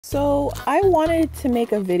So I wanted to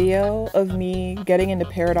make a video of me getting into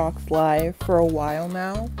Paradox Live for a while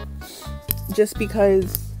now, just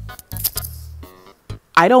because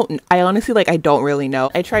I honestly I don't really know.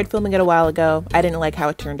 I tried filming it a while ago. I didn't like how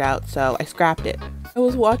it turned out, so I scrapped it. I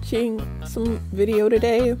was watching some video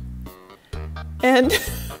today and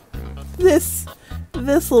this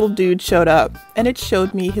little dude showed up and it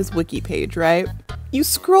showed me his wiki page, right? You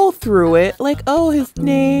scroll through it like, oh, his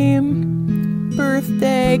name,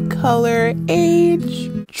 birthday, color, age,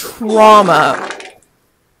 trauma.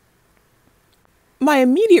 My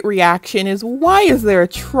immediate reaction is, why is there a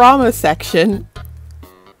trauma section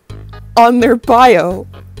on their bio?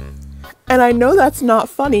 And I know that's not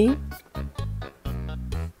funny,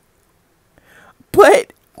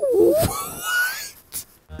 but what?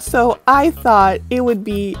 So I thought it would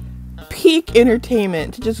be peak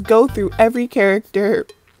entertainment to just go through every character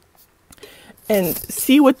and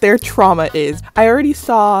see what their trauma is. I already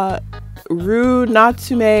saw Ru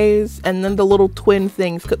Natsume's and then the little twin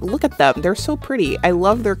things. Look at them. They're so pretty. I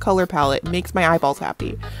love their color palette. It makes my eyeballs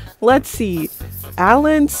happy. Let's see.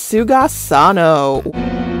 Alan Sugasano.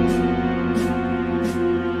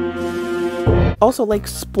 Also, like,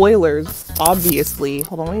 spoilers, obviously.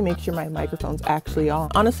 Hold on, let me make sure my microphone's actually on.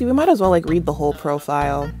 Honestly, we might as well like read the whole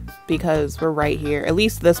profile because we're right here. At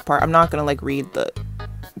least this part. I'm not gonna like read the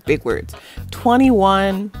big words.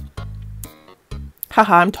 21.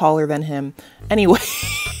 Haha, I'm taller than him.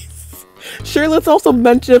 Anyways, sure, let's also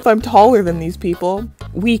mention if I'm taller than these people.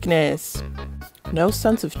 Weakness. No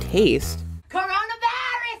sense of taste. Coronavirus!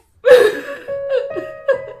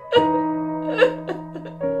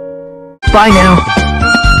 Bye now.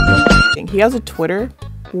 He has a Twitter.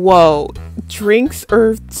 Whoa. Drinks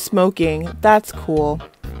or smoking. That's cool.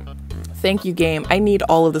 Thank you, game. I need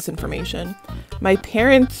all of this information. My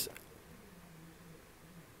parents...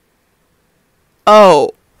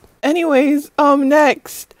 Oh. Anyways,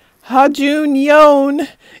 next. Hajun Yon.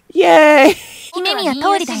 Yay!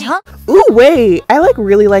 Ooh, wait. I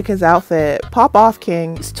really like his outfit. Pop off,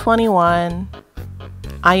 King. He's 21.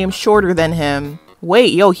 I am shorter than him.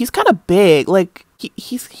 Wait, yo, he's kind of big. Like,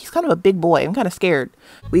 he's kind of a big boy. I'm kind of scared.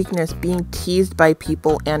 Weakness, being teased by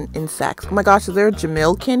people and insects. Oh my gosh, is there a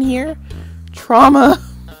Jamilkin here? Trauma.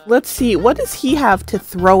 Let's see, what does he have to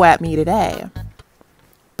throw at me today?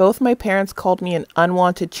 Both my parents called me an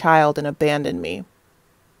unwanted child and abandoned me.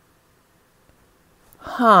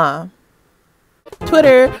 Huh.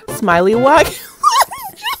 Twitter, smiley wag.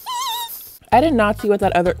 I did not see what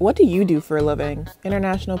that other... What do you do for a living?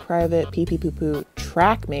 International private pee pee poo poo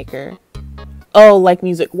track maker. Oh, like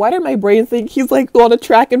music. Why did my brain think he's like on a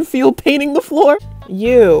track and field painting the floor?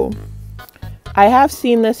 You. I have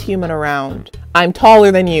seen this human around. I'm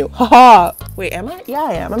taller than you. Haha. Wait, am I? Yeah,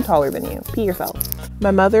 I am. I'm taller than you. Pee yourself.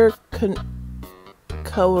 My mother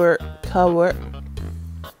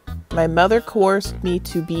My mother coerced me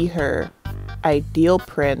to be her ideal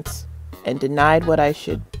prince and denied what I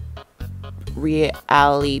should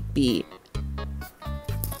reality be.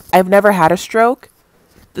 I've never had a stroke.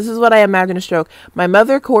 This is what I imagine a stroke. My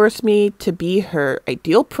mother coerced me to be her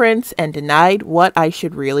ideal prince and denied what I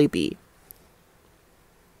should really be.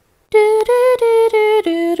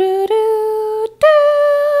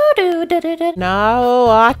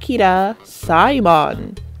 Now Akira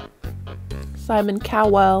Simon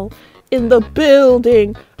Cowell in the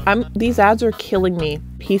building. These ads are killing me.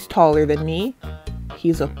 He's taller than me.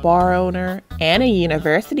 He's a bar owner and a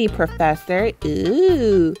university professor.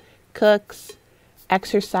 Ooh. Cooks.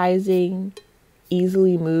 Exercising.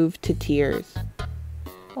 Easily moved to tears.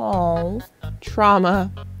 Oh.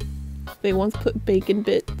 Trauma. They once put bacon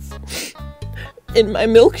bits in my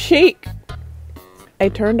milkshake. I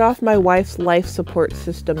turned off my wife's life support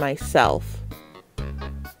system myself.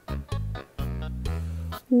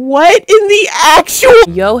 What in the actual...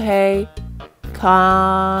 Yohei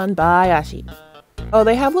Kanbayashi. Oh,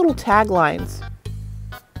 they have little taglines.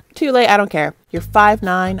 Too late, I don't care. You're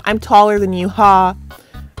 5'9". I'm taller than you, ha.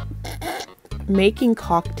 Making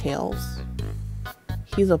cocktails.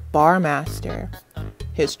 He's a bar master.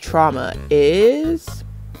 His trauma is...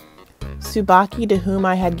 Tsubaki, to whom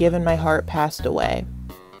I had given my heart, passed away.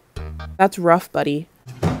 That's rough, buddy.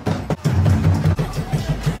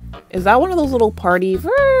 Is that one of those little party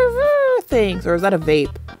things? Or is that a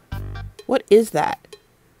vape? What is that?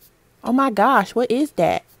 Oh my gosh, what is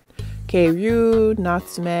that? Okay, Ryu,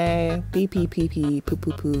 Natsume, BPPP, poo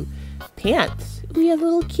poo poo. Pants. Ooh, he has a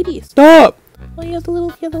little kitty. Stop! Oh, he has a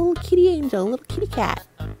little kitty angel, a little kitty cat.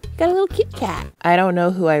 He got a little kitty cat. I don't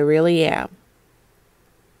know who I really am.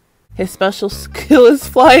 His special skill is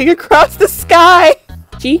flying across the sky.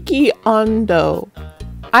 Chiki Ando.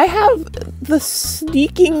 I have the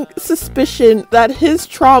sneaking suspicion that his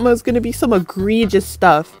trauma is going to be some egregious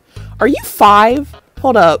stuff. Are you 5?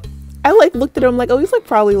 Hold up. I like looked at him like, oh, he's like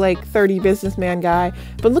probably like 30 businessman guy.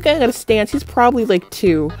 But looking at his stance, he's probably like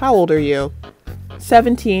 2. How old are you?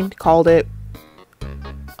 17. Called it.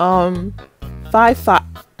 5'5".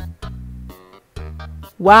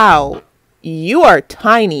 Wow. You are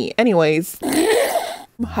tiny. Anyways.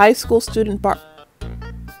 High school student bar.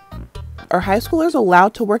 Are high schoolers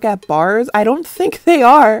allowed to work at bars? I don't think they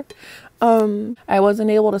are. I wasn't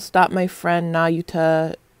able to stop my friend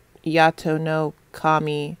Nayuta Yato no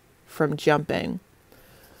Kami from jumping.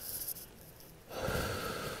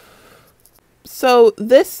 So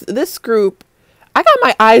this group, I got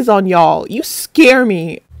my eyes on y'all. You scare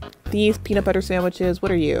me. These peanut butter sandwiches,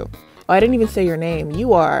 what are you? Oh, I didn't even say your name.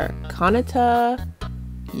 You are Kanata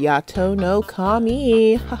Yato no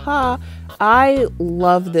Kami. Haha. I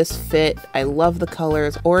love this fit. I love the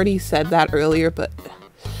colors. Already said that earlier, but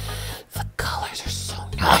the colors are so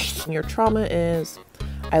nice. And your trauma is,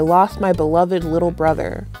 I lost my beloved little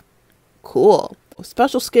brother. Cool.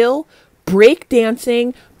 Special skill, break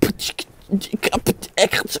dancing.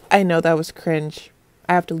 I know that was cringe.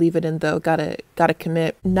 I have to leave it in though. Gotta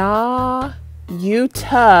commit. Na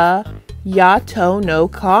Yuta Yato no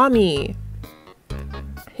Kami.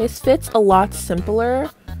 His fit's a lot simpler,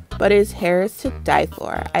 but his hair is to die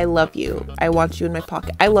for. I love you. I want you in my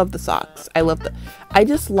pocket. I love the socks. I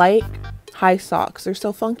just like high socks. They're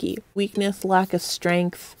so funky. Weakness, lack of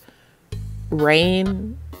strength,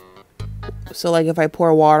 rain. So like if I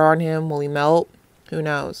pour water on him, will he melt? Who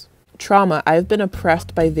knows? Trauma. I've been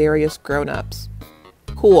oppressed by various grown-ups.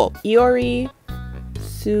 Cool. Iori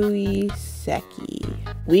Suiseki.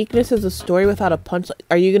 Weakness is a story without a punchline.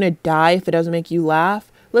 Are you gonna die if it doesn't make you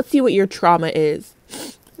laugh? Let's see what your trauma is.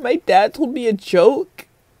 My dad told me a joke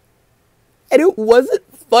and it wasn't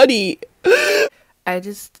funny. I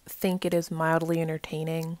just think it is mildly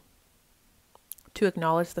entertaining to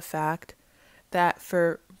acknowledge the fact that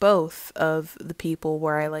for both of the people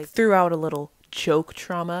where I like threw out a little joke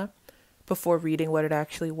trauma before reading what it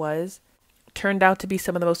actually was, turned out to be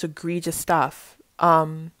some of the most egregious stuff.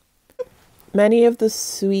 Many of the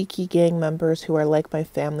Suiki gang members who are like my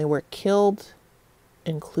family were killed,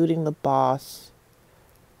 including the boss,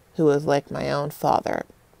 who was like my own father.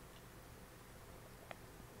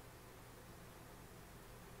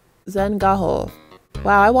 Zengaho.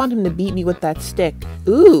 Wow, I want him to beat me with that stick.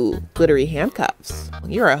 Ooh, glittery handcuffs.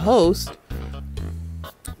 You're a host.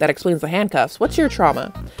 That explains the handcuffs. What's your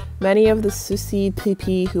trauma? Many of the Susi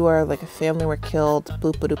PP who are like a family were killed.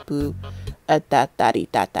 Boop boop boop.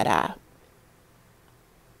 Da.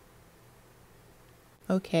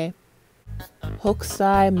 Okay.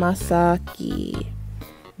 Hokusai Masaki.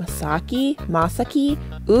 Masaki?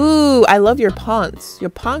 Ooh, I love your pants. Your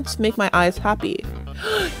pants make my eyes happy.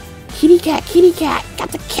 Kitty cat,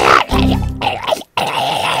 got the cat.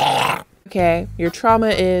 Okay, your trauma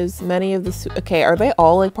is many of the... Okay, are they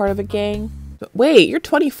all like part of a gang? Wait, you're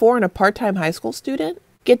 24 and a part-time high school student?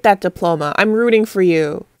 Get that diploma. I'm rooting for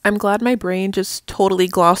you. I'm glad my brain just totally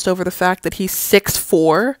glossed over the fact that he's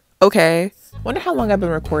 6'4". Okay. Wonder how long I've been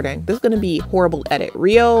recording. This is gonna be horrible edit.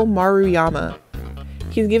 Ryo Maruyama.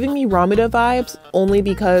 He's giving me Ramada vibes only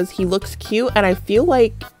because he looks cute and I feel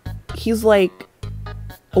like he's like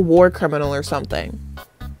a war criminal or something.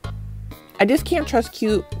 I just can't trust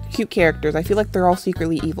cute characters. I feel like they're all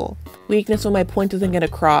secretly evil. Weakness when my point doesn't get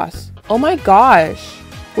across. Oh my gosh.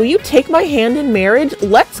 Will you take my hand in marriage?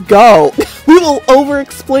 Let's go. We will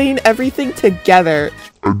over-explain everything together.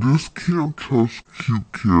 I just can't trust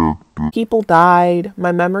cute characters. People died.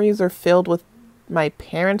 My memories are filled with my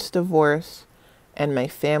parents' divorce and my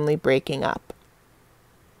family breaking up.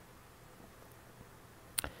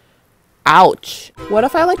 Ouch. What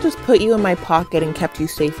if I like just put you in my pocket and kept you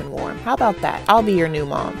safe and warm? How about that? I'll be your new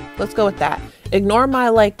mom. Let's go with that. Ignore my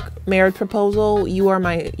like marriage proposal. You are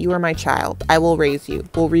my child. I will raise you.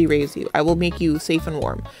 We'll re-raise you. I will make you safe and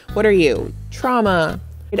warm. What are you? Trauma.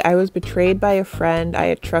 I was betrayed by a friend I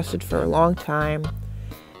had trusted for a long time,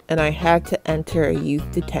 and I had to enter a youth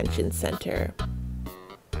detention center.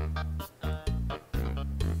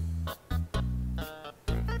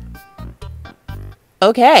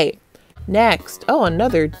 Okay, next. Oh,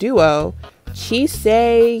 another duo.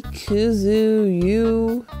 Chisei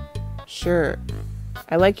Kuzuyu. Sure.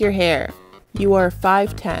 I like your hair. You are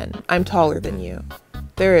 5'10". I'm taller than you.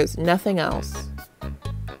 There is nothing else.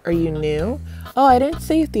 Are you new? Oh, I didn't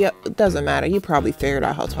say if it doesn't matter. You probably figured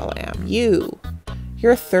out how tall I am.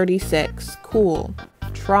 You're 36. Cool.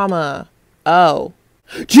 Trauma. Oh.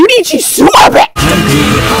 Junichi Suabe!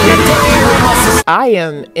 I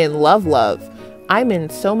am in love. I'm in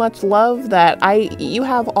so much love that you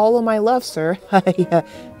have all of my love, sir.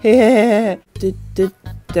 Did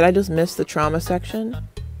I just miss the trauma section?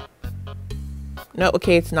 No,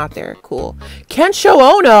 okay, it's not there. Cool. Kensho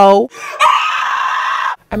Ono!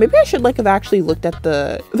 Maybe I should like have actually looked at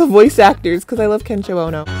the voice actors because I love Kensho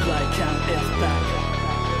Ono.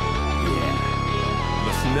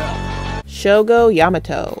 Shogo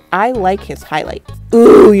Yamato. I like his highlights.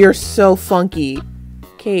 Ooh, you're so funky.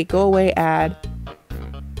 Okay, go away, ad.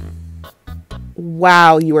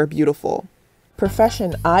 Wow, you are beautiful.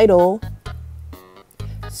 Profession idol.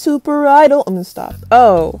 Super idol. I'm gonna stop.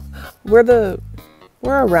 Oh, we're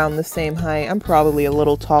around the same height. I'm probably a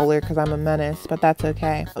little taller because I'm a menace, but that's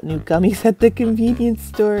okay. New gummies at the convenience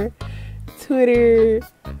store. Twitter.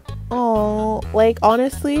 Oh, like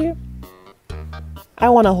honestly, I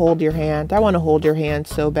want to hold your hand. I want to hold your hand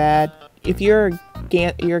so bad. If you're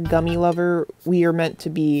a gummy lover, we are meant to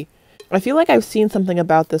be. I feel like I've seen something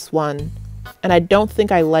about this one, and I don't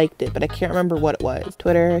think I liked it, but I can't remember what it was.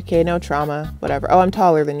 Twitter, okay, no trauma, whatever. Oh, I'm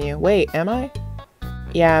taller than you. Wait, am I?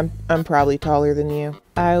 Yeah, I'm probably taller than you.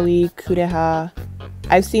 Aoi Kureha.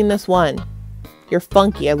 I've seen this one. You're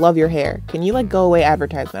funky. I love your hair. Can you like go away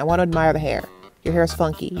advertisement? I want to admire the hair. Your hair's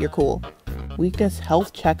funky. You're cool. Weakness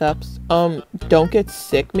health checkups. Don't get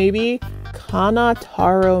sick maybe?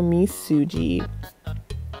 Kanataro Misuji.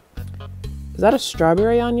 Is that a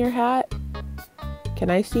strawberry on your hat? Can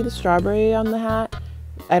I see the strawberry on the hat?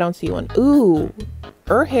 I don't see one. Ooh,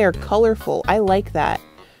 her hair colorful. I like that.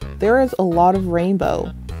 There is a lot of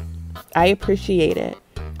rainbow. I appreciate it.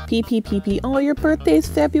 PPPP. Oh, your birthday's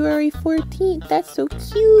February 14th. That's so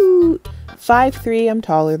cute. 5'3", I'm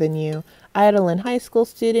taller than you. Idolin high school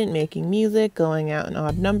student making music, going out in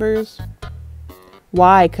odd numbers.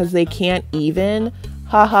 Why? Because they can't even?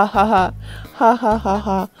 Ha ha ha ha. Ha ha ha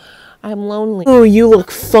ha. I'm lonely. Ooh, you look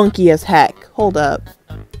funky as heck. Hold up.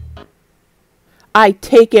 I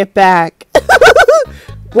take it back.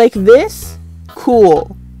 Like this?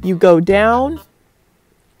 Cool. You go down.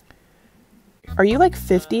 Are you like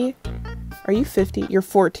 50? Are you 50? You're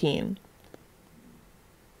 14.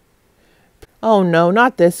 Oh no,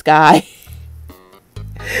 not this guy.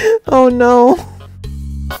 Oh no.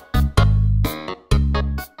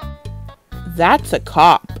 That's a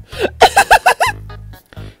cop.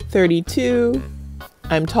 32.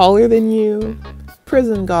 I'm taller than you.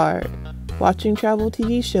 Prison guard. Watching travel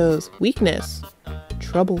TV shows. Weakness.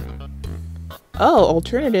 Trouble. Oh,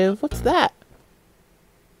 alternative. What's that?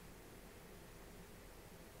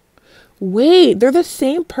 Wait, they're the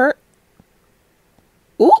same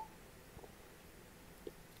Ooh.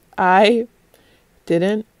 I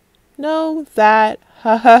didn't know that.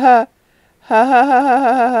 Ha ha ha. Ha ha ha ha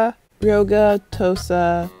ha ha. Ryoga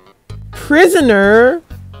Tosa. Prisoner.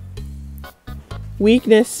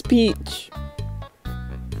 Weakness speech.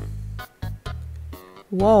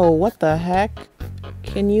 Whoa, what the heck?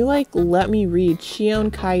 Can you like let me read?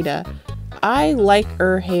 Shion Kaida. I like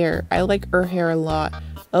her hair. I like her hair a lot.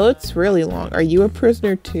 Oh, it's really long. Are you a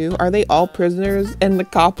prisoner too? Are they all prisoners? And the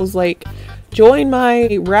cop was like, join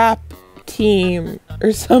my rap team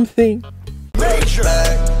or something. Major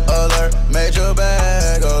bag alert, major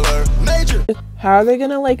bag alert, major. How are they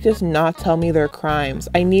gonna like just not tell me their crimes?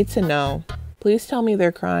 I need to know. Please tell me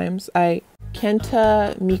their crimes. Kenta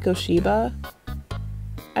Mikoshiba.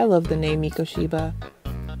 I love the name Mikoshiba.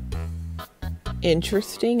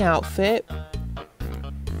 Interesting outfit.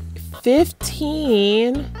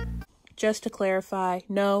 15. Just to clarify,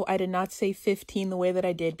 no, I did not say 15 the way that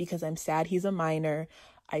I did because I'm sad he's a minor.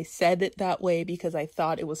 I said it that way because I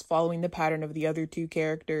thought it was following the pattern of the other two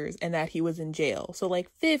characters and that he was in jail. So like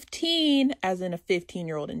 15 as in a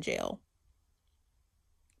 15-year-old in jail.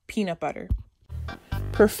 Peanut butter.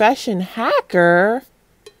 Profession hacker?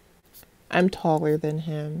 I'm taller than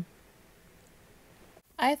him.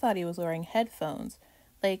 I thought he was wearing headphones.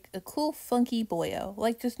 Like a cool funky boyo.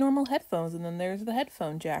 Like just normal headphones, and then there's the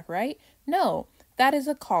headphone jack, right? No, that is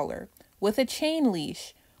a collar with a chain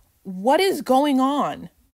leash. What is going on?